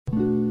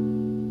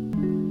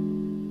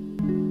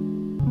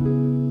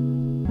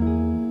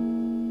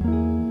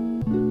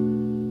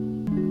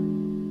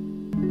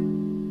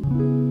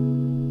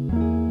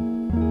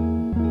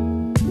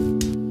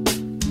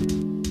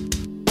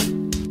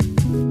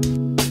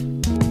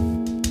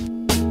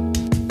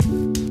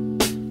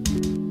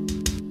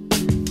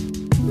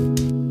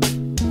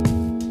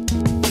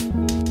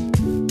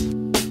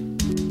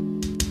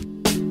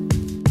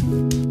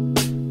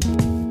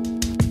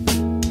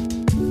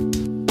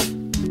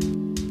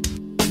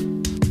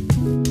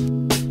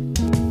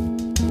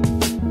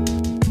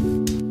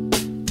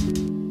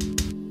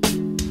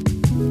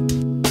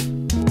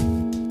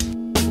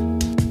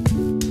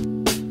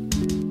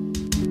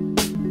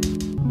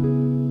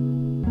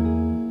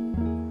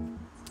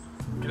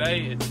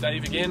G'day, it's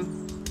Dave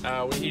again.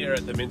 We're here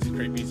at the Menzies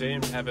Creek Museum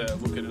to have a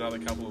look at another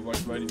couple of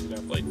locomotives in our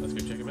fleet. Let's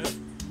go check them out.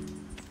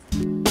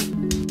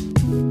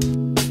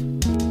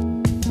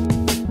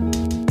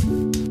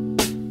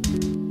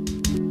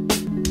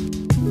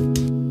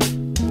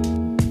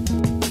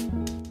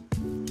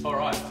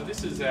 Alright, so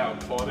this is our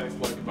Climax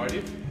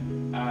locomotive.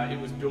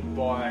 It was built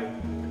by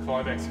the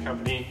Climax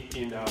company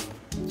in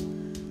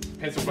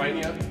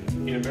Pennsylvania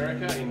in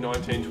America in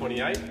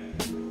 1928.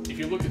 If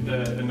you look at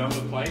the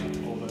number plate,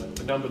 or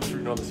the number that's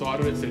written on the side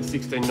of it, it says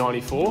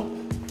 1694.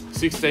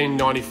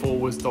 1694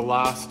 was the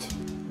last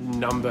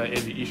number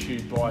ever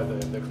issued by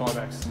the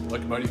Climax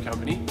locomotive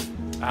company.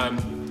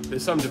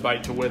 There's some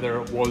debate to whether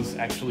it was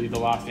actually the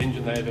last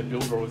engine they ever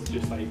built, or was it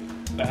just they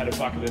had a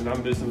bucket of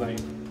numbers and they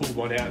pulled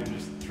one out and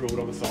just threw it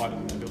on the side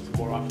and they built some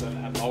more after that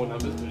that had lower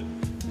numbers. But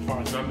as far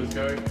as numbers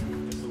go,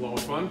 it's the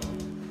lowest one.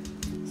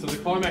 So the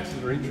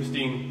Climaxes are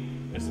interesting.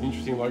 It's an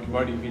interesting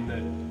locomotive in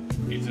that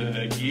it's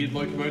a geared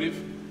locomotive.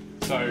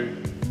 So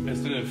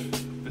instead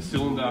of the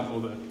cylinder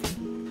or the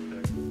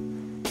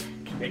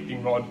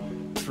connecting rod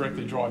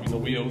directly driving the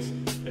wheels,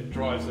 it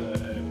drives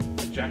a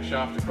jack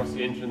shaft across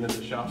the engine, and then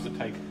the shafts that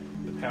take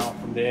the power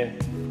from there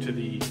to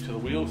the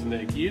wheels, and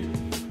they're geared.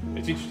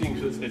 It's interesting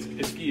because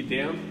it's geared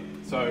down,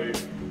 so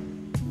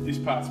this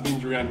part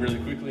spins around really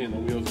quickly and the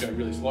wheels go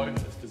really slow.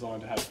 It's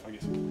designed to have, I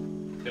guess,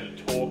 better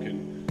torque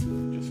and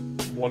just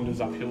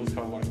wanders up hills,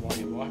 kind of like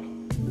riding a bike.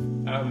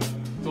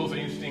 It's also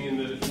interesting in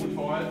that it's wood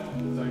fired,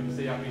 so you can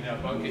see up in our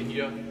bunker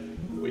here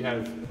we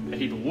have a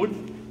heap of wood,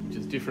 which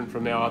is different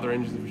from our other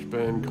engines which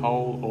burn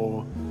coal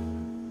or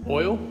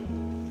oil.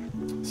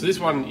 So this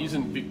one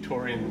isn't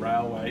Victorian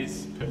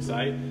Railways per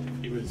se.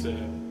 It was a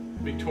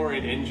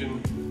Victorian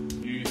engine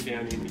used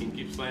down in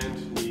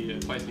Gippsland, near a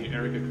place near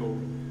Erica called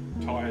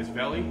Tyers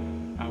Valley.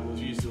 It was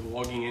used as a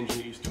logging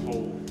engine. It used to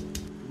haul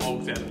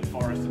logs out of the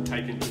forest and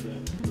take into the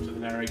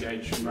narrow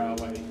gauge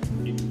railway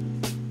in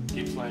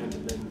Gippsland,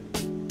 and then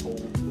haul,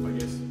 I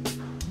guess,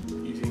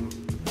 using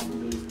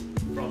these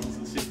brothers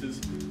and sisters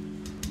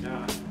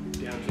down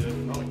to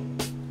Raleigh.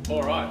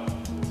 Alright,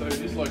 so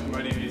this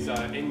locomotive is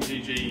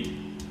NGG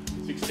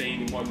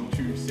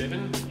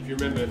 16127. If you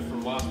remember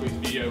from last week's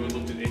video, we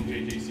looked at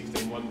NGG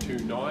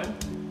 16129.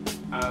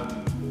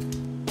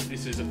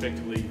 This is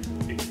effectively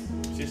its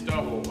sister,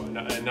 or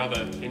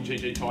another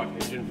NGG type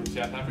engine from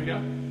South Africa.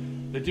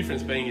 The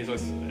difference being is,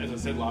 as I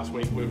said last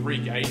week, we've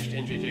re-gauged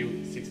NGG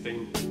with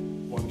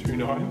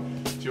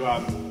 16129 to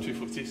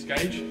 2'6"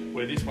 gauge,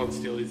 where this one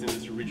still is in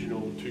its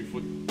original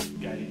 2-foot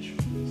gauge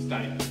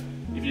state.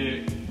 If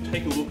you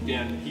take a look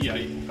down here,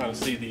 you can kind of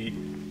see the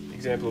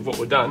example of what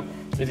we've done.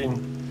 Is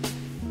in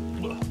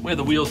where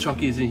the wheel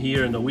chunk is in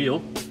here and the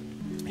wheel,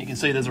 you can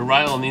see there's a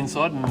rail on the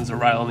inside and there's a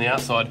rail on the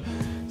outside.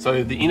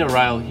 So the inner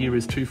rail here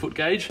is 2-foot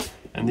gauge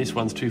and this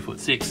one's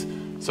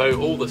 2'6". So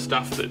all the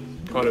stuff that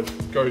kind of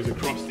goes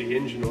across the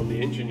engine on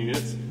the engine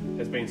units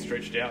has been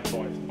stretched out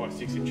by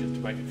 6 inches to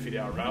make it fit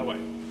our railway.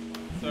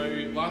 So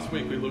last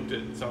week we looked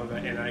at some of the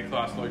NA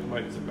class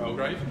locomotives at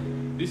Belgrave.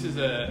 This is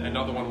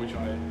another one which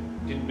I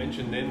didn't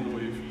mention then, but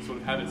we've sort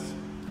of had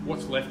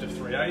what's left of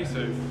 3A.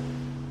 So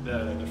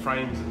the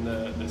frames and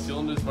the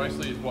cylinders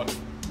mostly is what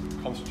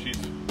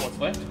constitutes what's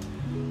left.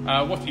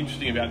 What's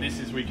interesting about this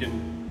is we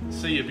can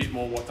see a bit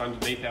more what's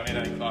underneath our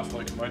NA class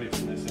locomotives,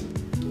 and there's some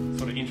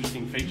sort of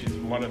interesting features.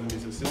 One of them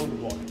is a cylinder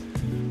block.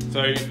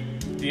 So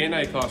the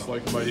NA class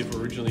locomotive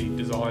were originally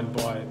designed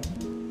by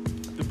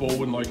the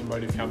Baldwin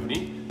Locomotive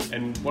Company,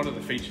 and one of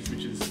the features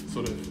which is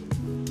sort of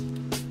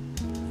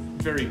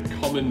very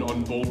common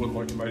on Baldwin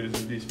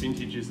locomotives of this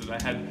vintage is that they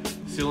had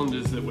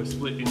cylinders that were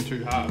split in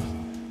two halves.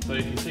 So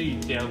if you see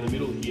down the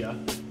middle here,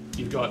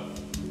 you've got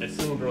a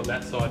cylinder on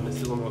that side and a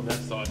cylinder on that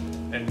side,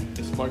 and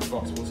the smoke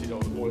box will sit, or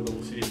the boiler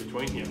will sit in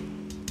between here.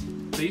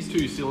 These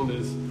two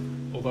cylinders,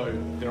 although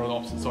they're on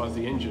opposite sides of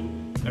the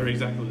engine, are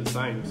exactly the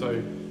same.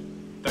 So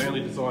they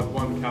only designed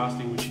one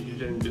casting which you could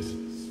then just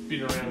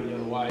spin around the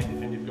other way,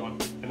 and you've got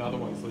another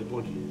one, so they're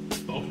bolted in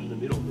the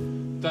middle.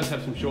 It does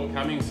have some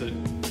shortcomings, that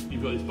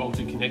you've got this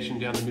bolted connection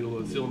down the middle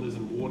of the cylinders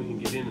and water can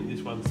get in, and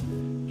this one's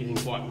getting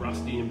quite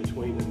rusty in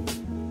between and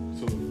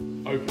sort of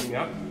opening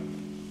up.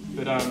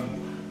 But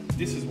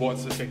this is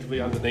what's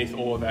effectively underneath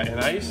all of our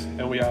NAs,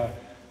 and we are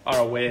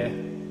aware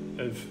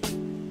of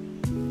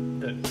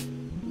that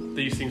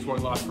these things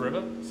won't last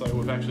forever. So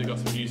we've actually got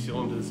some new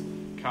cylinders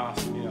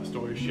cast in our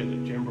storage shed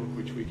at Gembrook,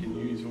 which we can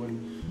use when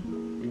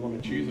we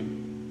want to choose to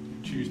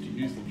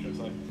use them, should I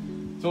say.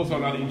 So also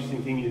another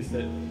interesting thing is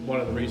that one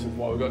of the reasons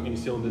why we've got new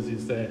cylinders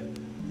is that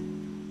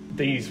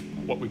these,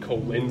 what we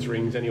call lens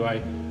rings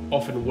anyway,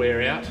 often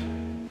wear out.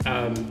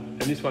 And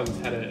this one's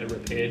had a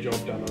repair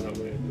job done on it,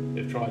 where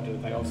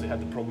they obviously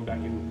had the problem back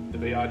in the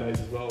VR days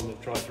as well, and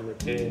they've tried to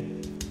repair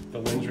the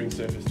lens ring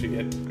surface to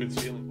get good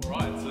sealing.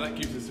 Alright, so that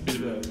gives us a bit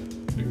of a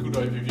good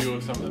overview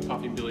of some of the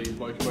Puffing Billy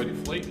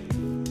locomotive fleet.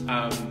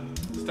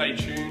 Stay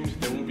tuned,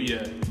 there will be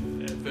a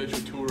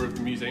virtual tour of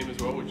the museum as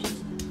well, which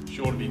is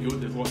sure to be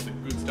good. There's lots of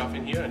good stuff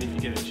in here, and if you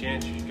get a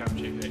chance, you should come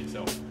check it out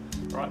yourself.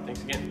 Alright,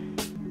 thanks again.